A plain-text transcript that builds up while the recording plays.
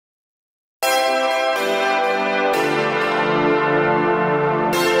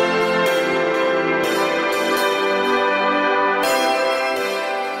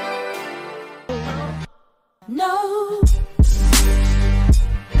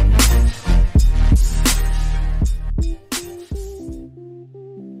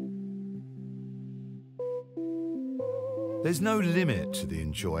There's no limit to the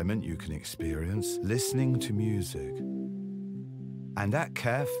enjoyment you can experience listening to music. And at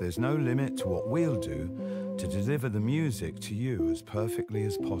KEF, there's no limit to what we'll do to deliver the music to you as perfectly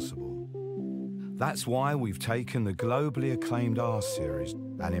as possible. That's why we've taken the globally acclaimed R series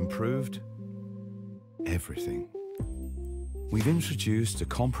and improved everything. We've introduced a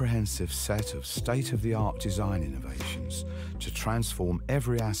comprehensive set of state-of-the-art design innovations to transform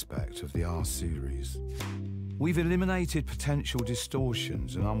every aspect of the R series. We've eliminated potential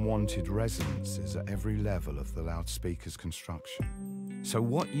distortions and unwanted resonances at every level of the loudspeaker's construction. So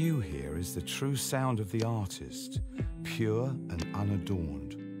what you hear is the true sound of the artist, pure and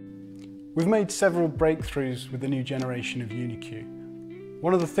unadorned. We've made several breakthroughs with the new generation of UniQ.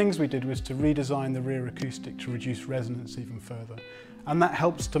 One of the things we did was to redesign the rear acoustic to reduce resonance even further, and that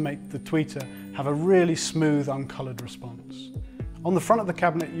helps to make the tweeter have a really smooth, uncoloured response. On the front of the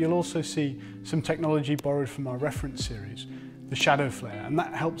cabinet you'll also see some technology borrowed from our reference series, the shadow flare, and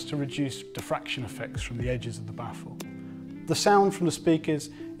that helps to reduce diffraction effects from the edges of the baffle. The sound from the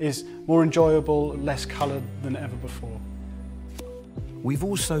speakers is more enjoyable, less coloured than ever before. We've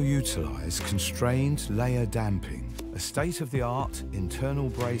also utilised constrained layer damping, a state-of-the-art internal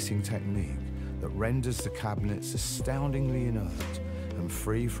bracing technique that renders the cabinets astoundingly inert and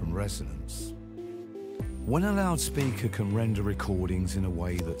free from resonance. When a loudspeaker can render recordings in a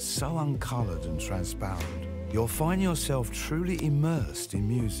way that's so uncoloured and transparent, you'll find yourself truly immersed in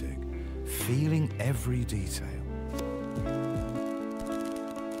music, feeling every detail.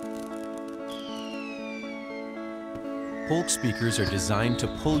 Polk speakers are designed to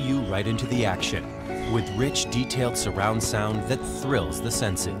pull you right into the action, with rich, detailed surround sound that thrills the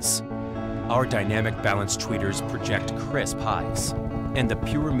senses. Our dynamic balance tweeters project crisp highs, and the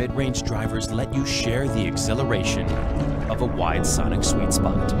pure mid-range drivers let you share the exhilaration of a wide sonic sweet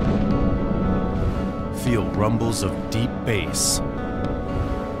spot. Feel rumbles of deep bass,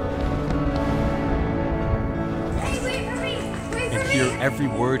 and hear every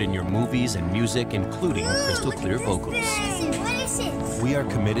word in your movies and music, including crystal clear vocals. We are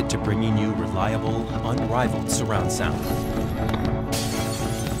committed to bringing you reliable, unrivaled surround sound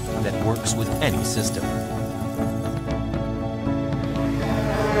that works with any system.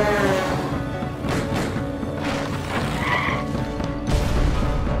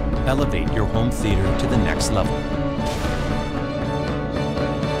 Elevate your home theater to the next level.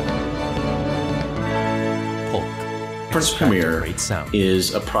 Polk. Reference Premier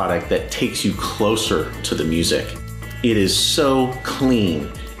is a product that takes you closer to the music. It is so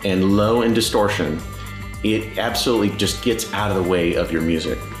clean and low in distortion, it absolutely just gets out of the way of your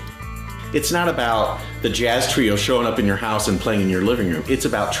music. It's not about the jazz trio showing up in your house and playing in your living room. It's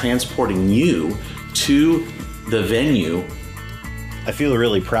about transporting you to the venue. I feel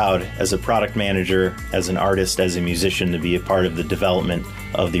really proud as a product manager, as an artist, as a musician to be a part of the development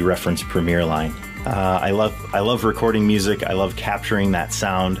of the Reference Premier line. I love recording music. I love capturing that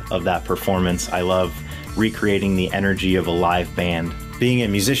sound of that performance. I love recreating the energy of a live band. Being a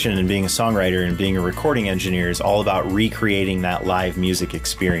musician and being a songwriter and being a recording engineer is all about recreating that live music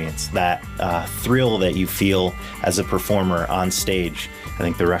experience, that thrill that you feel as a performer on stage. I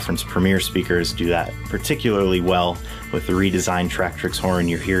think the Reference Premier speakers do that particularly well. With the redesigned Tractrix horn,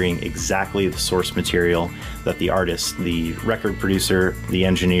 you're hearing exactly the source material that the artist, the record producer, the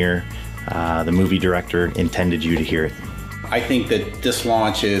engineer, the movie director intended you to hear it. I think that this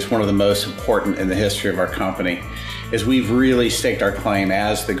launch is one of the most important in the history of our company, as we've really staked our claim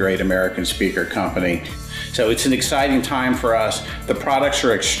as the great American speaker company. So it's an exciting time for us. The products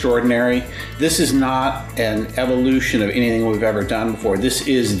are extraordinary. This is not an evolution of anything we've ever done before. This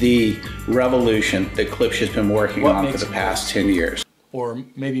is the revolution that Klipsch has been working on for the past 10 years. Or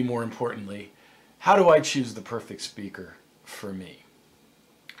maybe more importantly, how do I choose the perfect speaker for me?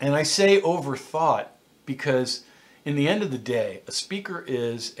 And I say overthought because in the end of the day, a speaker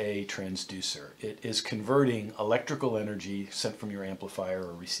is a transducer. It is converting electrical energy sent from your amplifier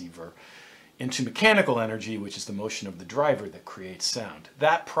or receiver into mechanical energy, which is the motion of the driver that creates sound.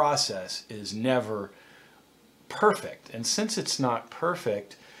 That process is never perfect. And since it's not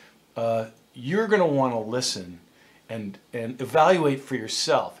perfect, you're going to want to listen and evaluate for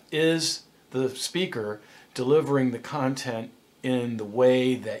yourself. Is the speaker delivering the content in the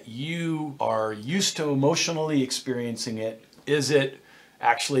way that you are used to emotionally experiencing it? Is it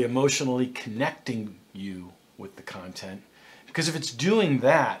actually emotionally connecting you with the content? Because if it's doing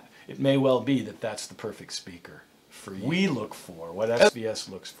that, it may well be that that's the perfect speaker for you. We look for, what SVS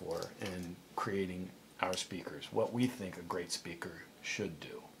looks for in creating our speakers, what we think a great speaker should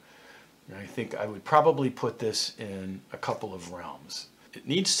do. And I think I would probably put this in a couple of realms. It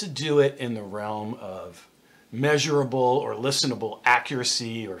needs to do it in the realm of measurable or listenable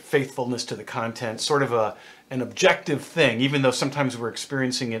accuracy or faithfulness to the content, sort of an objective thing, even though sometimes we're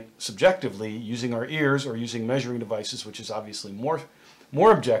experiencing it subjectively using our ears or using measuring devices, which is obviously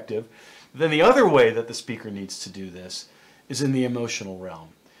more objective. Then the other way that the speaker needs to do this is in the emotional realm.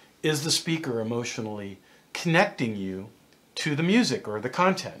 Is the speaker emotionally connecting you to the music or the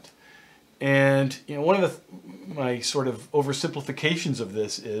content? And one of my sort of oversimplifications of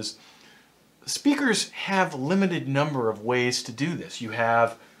this is speakers have limited number of ways to do this. You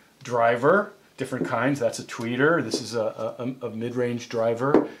have driver, different kinds. That's a tweeter. This is a mid-range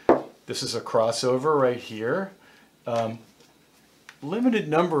driver. This is a crossover right here. Limited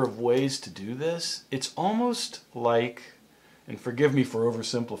number of ways to do this. It's almost like, and forgive me for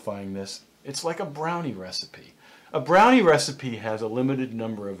oversimplifying this, it's like a brownie recipe. A brownie recipe has a limited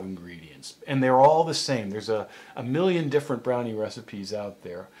number of ingredients, and they're all the same. There's a million different brownie recipes out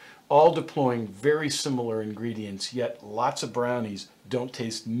there, all deploying very similar ingredients, yet lots of brownies don't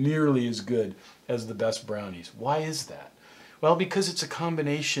taste nearly as good as the best brownies. Why is that? Well, because it's a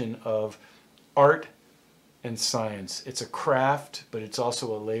combination of art and science. It's a craft, but it's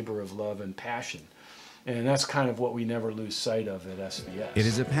also a labor of love and passion. And that's kind of what we never lose sight of at SVS. It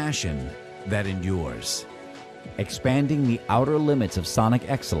is a passion that endures, expanding the outer limits of sonic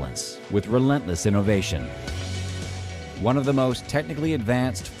excellence with relentless innovation. One of the most technically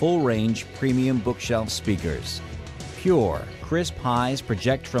advanced full-range premium bookshelf speakers. Pure, crisp highs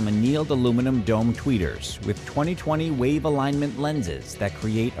project from annealed aluminum dome tweeters with 20/20 wave alignment lenses that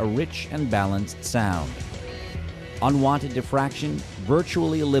create a rich and balanced sound. Unwanted diffraction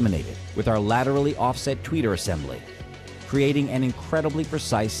virtually eliminated with our laterally offset tweeter assembly, creating an incredibly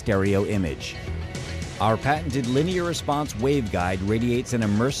precise stereo image. Our patented linear response waveguide radiates an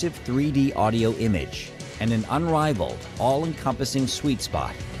immersive 3D audio image and an unrivaled, all-encompassing sweet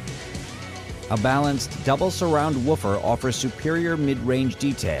spot. A balanced double surround woofer offers superior mid-range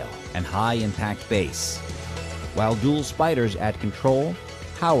detail and high-impact bass, while dual spiders add control,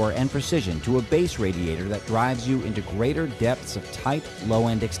 power, and precision to a bass radiator that drives you into greater depths of tight,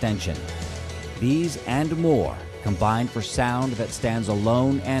 low-end extension. These and more combine for sound that stands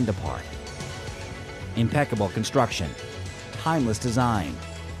alone and apart. Impeccable construction, timeless design,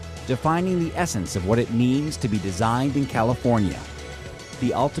 defining the essence of what it means to be designed in California.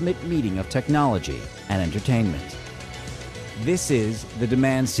 The ultimate meeting of technology and entertainment. This is the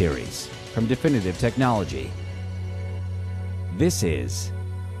Demand Series from Definitive Technology. This is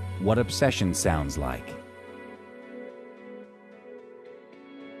what obsession sounds like.